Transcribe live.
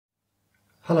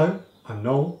Hello, I'm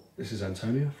Noel. This is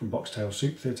Antonia from Boxtail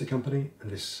Soup Theatre Company,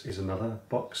 and this is another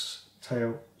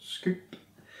Boxtail Scoop.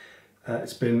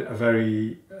 It's been a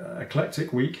very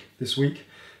eclectic week this week,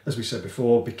 as we said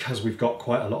before, because we've got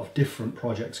quite a lot of different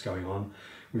projects going on.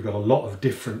 We've got a lot of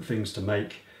different things to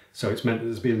make, so it's meant that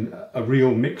there's been a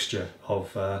real mixture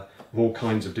of all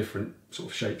kinds of different sort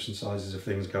of shapes and sizes of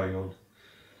things going on.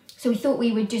 So we thought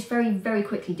we would just very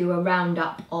quickly do a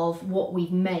roundup of what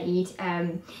we've made.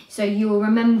 So you'll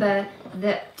remember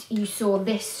that you saw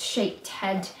this shaped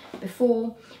head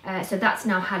before. So that's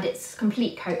now had its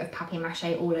complete coat of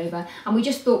papier-mâché all over. And we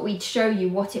just thought we'd show you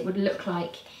what it would look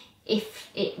like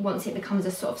once it becomes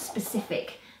a sort of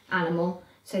specific animal.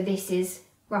 So this is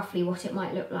roughly what it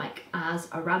might look like as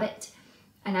a rabbit.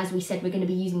 And as we said, we're going to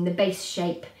be using the base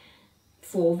shape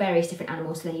for various different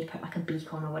animals. So then you'd put like a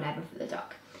beak on or whatever for the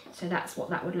duck. So that's what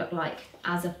that would look like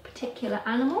as a particular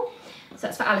animal. So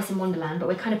that's for Alice in Wonderland, but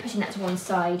we're kind of putting that to one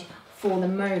side for the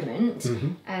moment.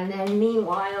 And then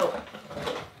meanwhile,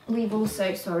 we've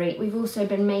also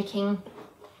been making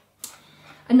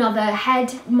another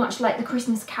head, much like the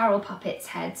Christmas Carol puppet's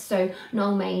head. So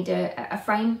Noel made a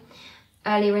frame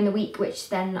earlier in the week, which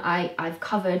then I've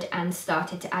covered and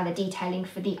started to add a detailing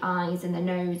for the eyes and the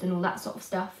nose and all that sort of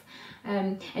stuff.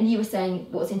 And you were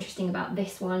saying what's interesting about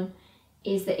this one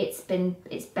is that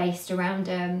it's based around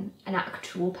an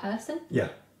actual person. Yeah.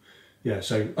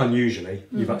 So unusually,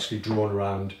 you've actually drawn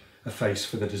around a face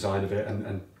for the design of it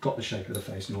and got the shape of the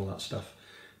face and all that stuff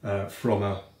from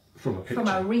a picture. From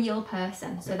a real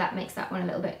person. So that makes that one a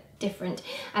little bit different.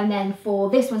 And then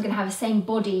for this one's going to have the same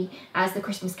body as the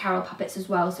Christmas Carol puppets as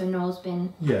well. So Noel's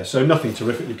been... Yeah, so nothing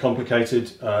terrifically complicated.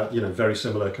 Very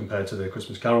similar compared to the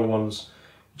Christmas Carol ones.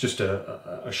 Just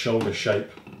a shoulder shape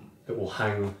that will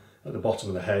hang at the bottom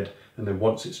of the head, and then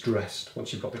once it's dressed,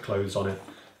 once you've got the clothes on it,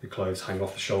 the clothes hang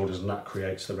off the shoulders and that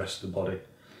creates the rest of the body.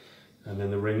 And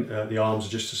then the arms are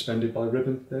just suspended by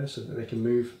ribbon there so that they can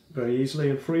move very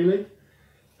easily and freely.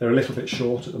 They're a little bit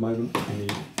short at the moment, you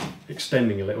need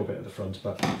extending a little bit at the front,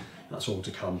 but that's all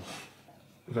to come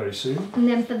very soon. And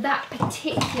then for that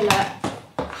particular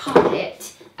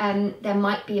puppet, there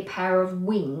might be a pair of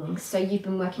wings, so you've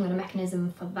been working on a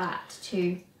mechanism for that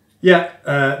too.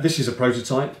 Yeah, this is a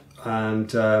prototype,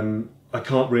 and I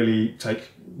can't really take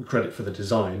credit for the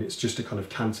design. It's just a kind of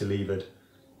cantilevered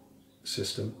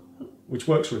system, which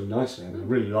works really nicely. I mean, I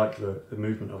really like the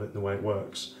movement of it and the way it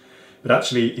works. But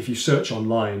actually, if you search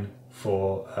online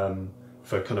for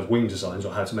kind of wing designs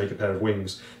or how to make a pair of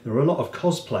wings, there are a lot of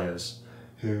cosplayers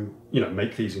who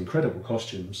make these incredible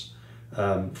costumes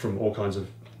from all kinds of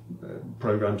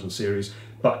programs and series.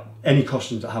 But any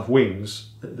costumes that have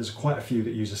wings, there's quite a few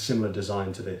that use a similar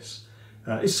design to this.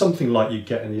 It's something like you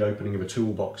get in the opening of a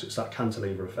toolbox. It's that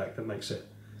cantilever effect that makes it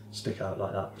stick out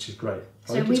like that, which is great.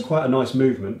 I think it's quite a nice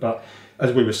movement, but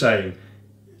as we were saying,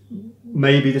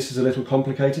 maybe this is a little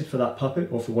complicated for that puppet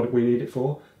or for what we need it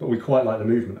for, but we quite like the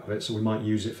movement of it, so we might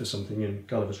use it for something in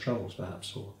Gulliver's Travels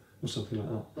perhaps, or something like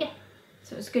that. Yeah,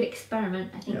 so it was a good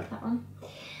experiment, I think, that one.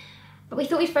 But we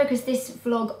thought we'd focus this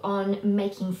vlog on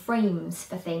making frames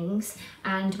for things,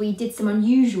 and we did some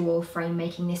unusual frame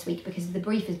making this week because the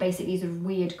brief is basically these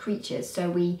weird creatures, so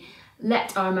we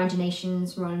let our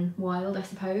imaginations run wild, I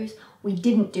suppose. We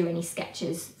didn't do any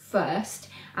sketches first,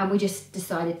 and we just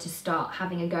decided to start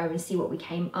having a go and see what we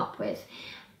came up with.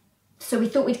 So we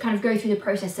thought we'd kind of go through the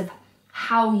process of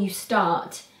how you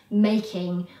start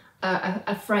making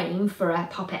a frame for a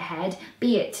puppet head,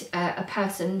 be it a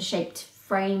person-shaped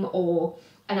frame or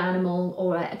an animal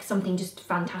or something just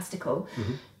fantastical.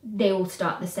 They all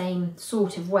start the same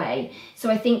sort of way. So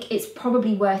I think it's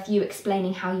probably worth you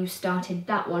explaining how you started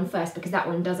that one first, because that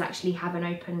one does actually have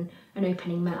an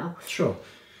opening mouth. Sure.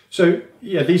 So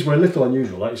yeah, these were a little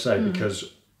unusual, like you say,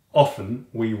 because often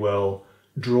we will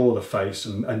draw the face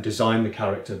and design the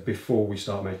character before we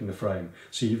start making the frame.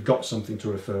 So you've got something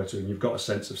to refer to and you've got a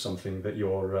sense of something that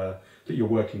you're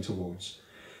working towards.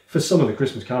 For some of the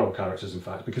Christmas Carol characters, in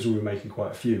fact, because we were making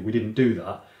quite a few, we didn't do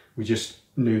that. We just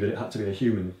knew that it had to be a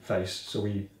human face, so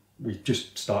we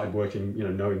just started working,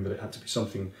 knowing that it had to be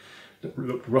something that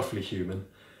looked roughly human.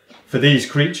 For these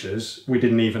creatures, we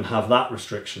didn't even have that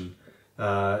restriction.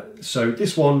 So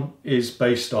this one is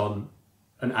based on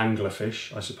an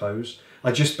anglerfish, I suppose.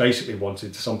 I just basically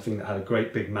wanted something that had a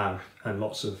great big mouth and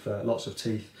lots of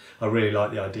teeth. I really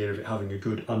like the idea of it having a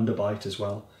good underbite as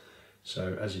well.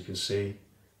 So as you can see,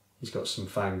 he's got some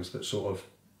fangs that sort of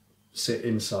sit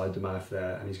inside the mouth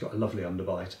there, and he's got a lovely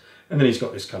underbite. And then he's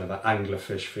got this kind of an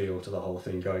anglerfish feel to the whole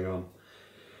thing going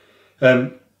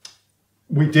on.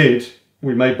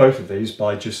 We made both of these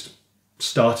by just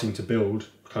starting to build,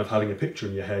 kind of having a picture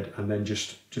in your head and then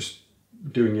just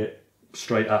doing it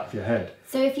straight out of your head.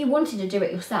 So if you wanted to do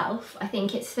it yourself, I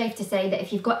think it's safe to say that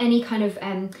if you've got any kind of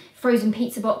frozen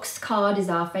pizza box card is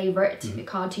our favourite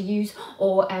card to use,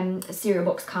 or a cereal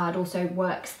box card also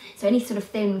works. So any sort of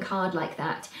thin card like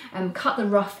that, cut the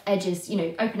rough edges, you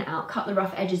know, open it out, cut the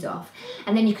rough edges off,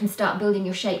 and then you can start building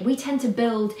your shape. We tend to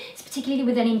build, particularly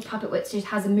with any puppet which just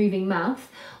has a moving mouth,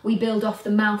 we build off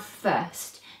the mouth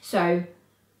first. So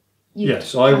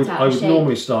so I would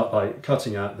normally start by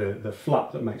cutting out the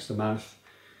flap that makes the mouth,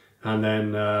 and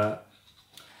then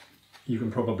you can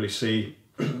probably see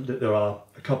that there are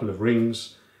a couple of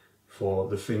rings for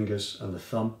the fingers and the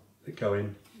thumb that go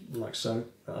in like so,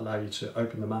 that allow you to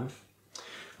open the mouth.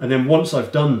 And then once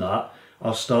I've done that,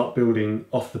 I'll start building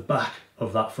off the back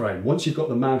of that frame. Once you've got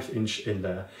the mouth in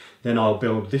there, then I'll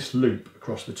build this loop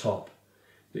across the top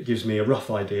that gives me a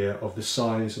rough idea of the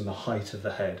size and the height of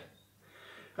the head.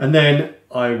 And then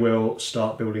I will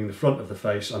start building the front of the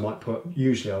face.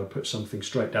 Usually I would put something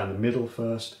straight down the middle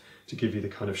first to give you the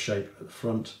kind of shape at the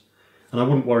front. And I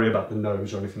wouldn't worry about the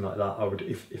nose or anything like that. I would,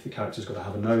 if the character's got to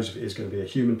have a nose, if it is going to be a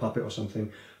human puppet or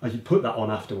something, I could put that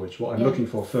on afterwards. What I'm looking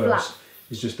for first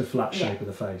is just the flat shape of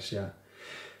the face,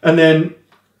 And then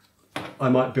I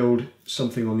might build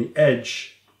something on the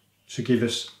edge to give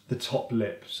us the top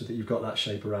lip, so that you've got that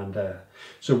shape around there.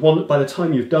 So by the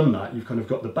time you've done that, you've kind of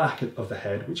got the back of the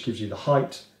head, which gives you the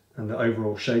height and the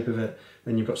overall shape of it.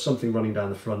 Then you've got something running down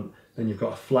the front. Then you've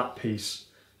got a flat piece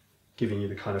giving you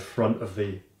the kind of front of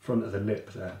the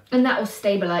lip there. And that will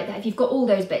stabilise that. If you've got all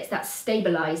those bits, that's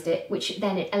stabilised it, which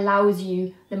then it allows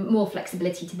you the more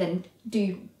flexibility to then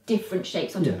do different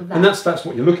shapes on top of that. And that's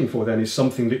what you're looking for then, is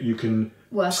something that you can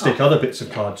stick other bits of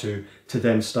card to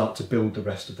then start to build the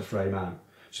rest of the frame out.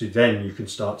 So then you can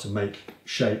start to make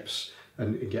shapes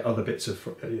and get other bits of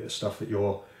stuff that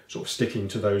you're sort of sticking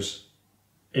to those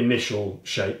initial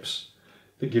shapes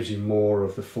that gives you more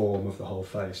of the form of the whole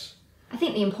face. I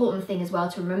think the important thing as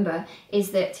well to remember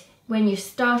is that when you're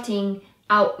starting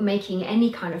out making any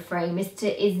kind of frame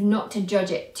is not to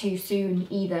judge it too soon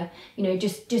either. You know,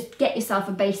 just get yourself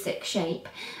a basic shape,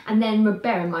 and then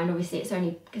bear in mind obviously it's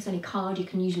only card, you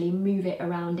can usually move it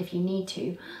around if you need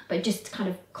to, but just kind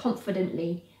of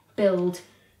confidently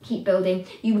keep building.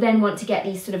 You then want to get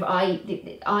these sort of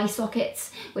eye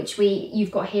sockets, which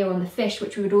you've got here on the fish,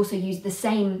 which we would also use the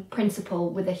same principle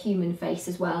with a human face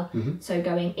as well. So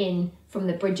going in from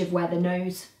the bridge of where the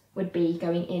nose would be,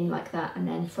 going in like that, and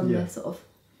then from the sort of...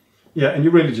 and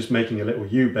you're really just making a little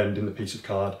U-bend in the piece of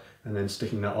card and then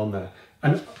sticking that on there.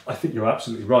 And I think you're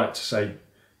absolutely right to say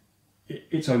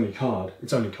it's only card and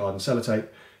sellotape.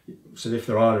 So if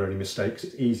there are any mistakes,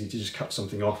 it's easy to just cut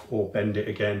something off or bend it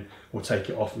again or take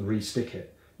it off and re-stick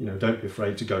it. You know, don't be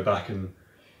afraid to go back and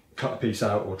cut a piece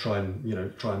out or try and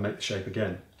make the shape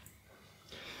again.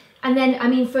 And then, I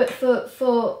mean, for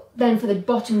the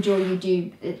bottom jaw, you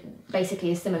do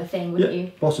basically a similar thing, wouldn't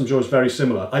you? Bottom jaw is very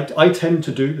similar. I tend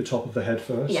to do the top of the head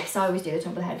first. Yes, I always do the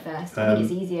top of the head first. I think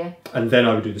it's easier. And then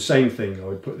I would do the same thing. I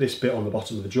would put this bit on the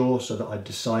bottom of the jaw so that I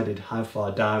decided how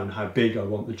far down, how big I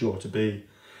want the jaw to be.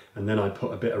 And then I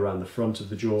put a bit around the front of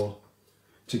the jaw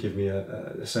to give me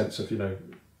a sense of,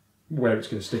 where it's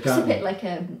going to stick out. It's a bit like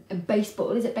a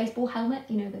baseball, is it baseball helmet?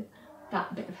 You know,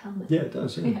 that bit of helmet. Yeah, it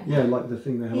does. Yeah, like the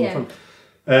thing they have on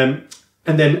front.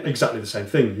 And then exactly the same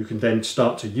thing. You can then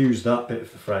start to use that bit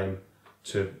of the frame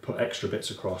to put extra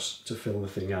bits across to fill the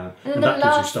thing out. And that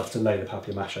gives you stuff to lay the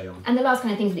papier-mâché on. And the last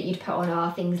kind of things that you'd put on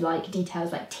are things like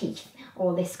details like teeth,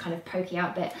 or this kind of pokey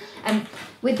out bit.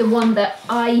 With the one that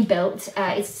I built,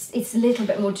 it's a little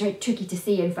bit more tricky to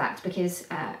see, in fact, because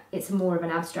it's more of an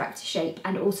abstract shape,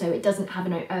 and also it doesn't have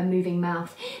a moving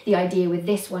mouth. The idea with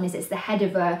this one is it's the head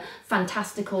of a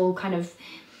fantastical kind of,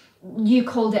 you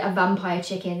called it a vampire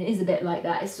chicken, it is a bit like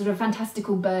that. It's sort of a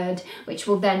fantastical bird, which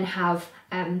will then have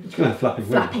it's gonna have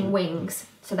flapping wings.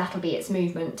 So that'll be its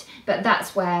movement. But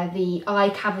that's where the eye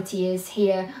cavity is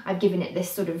here. I've given it this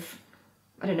sort of,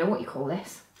 I don't know what you call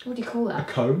this. What do you call that?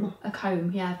 A comb? A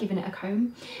comb, yeah, I've given it a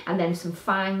comb. And then some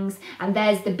fangs, and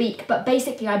there's the beak. But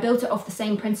basically I built it off the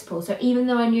same principle. So even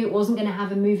though I knew it wasn't going to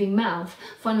have a moving mouth,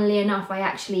 funnily enough, I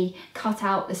actually cut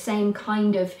out the same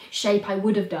kind of shape I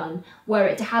would have done were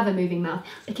it to have a moving mouth,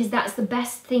 because that's the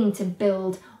best thing to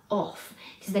build off.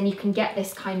 Because then you can get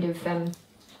this kind of,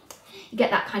 you get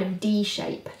that kind of D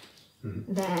shape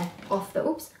there off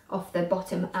the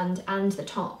bottom and the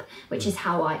top, which is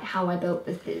how I built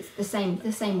the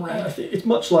same way. It's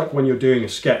much like when you're doing a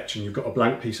sketch and you've got a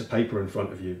blank piece of paper in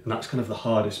front of you, and that's kind of the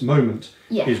hardest moment,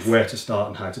 is where to start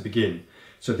and how to begin.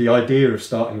 So the idea of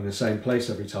starting in the same place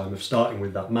every time, of starting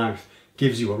with that mouth,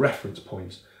 gives you a reference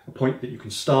point, a point that you can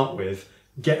start with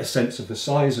get a sense of the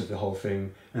size of the whole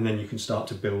thing, and then you can start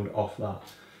to build off that.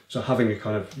 So having a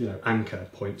kind of, you know, anchor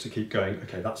point to keep going,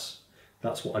 okay, that's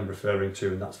what I'm referring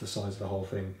to, and that's the size of the whole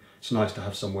thing. It's nice to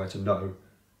have somewhere to know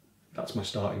that's my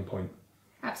starting point.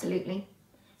 Absolutely.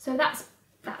 So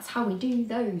that's how we do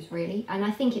those, really. And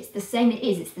I think it's the same.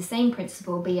 It's the same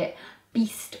principle, be it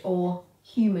beast or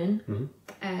human,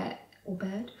 or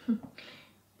bird.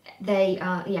 They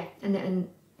are, yeah, and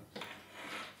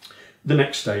the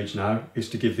next stage now is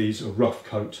to give these a rough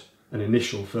coat, an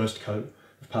initial first coat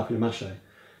of papier-mâché.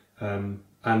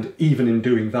 And even in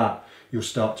doing that, you'll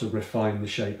start to refine the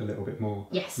shape a little bit more.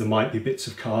 Yes. There might be bits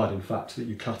of card, in fact, that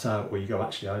you cut out where you go,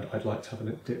 actually, I'd like to have a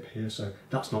little dip here, so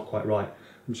that's not quite right.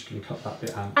 I'm just going to cut that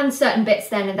bit out. And certain bits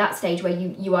then at that stage where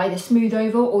you either smooth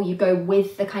over or you go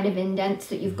with the kind of indents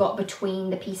that you've got between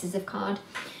the pieces of card.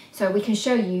 So we can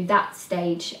show you that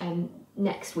stage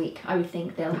next week. I would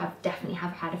think they'll definitely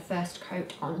have had a first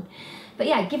coat on. But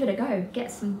yeah, give it a go.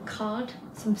 Get some card,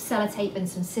 some sellotape and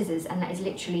some scissors, and that is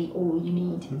literally all you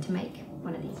need to make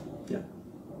one of these.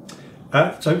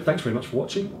 Yeah. So thanks very much for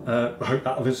watching. I hope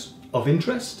that was of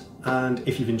interest, and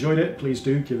if you've enjoyed it, please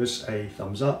do give us a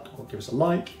thumbs up, or give us a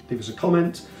like, leave us a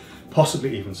comment,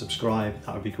 possibly even subscribe.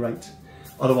 That would be great.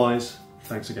 Otherwise,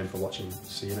 thanks again for watching.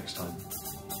 See you next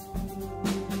time.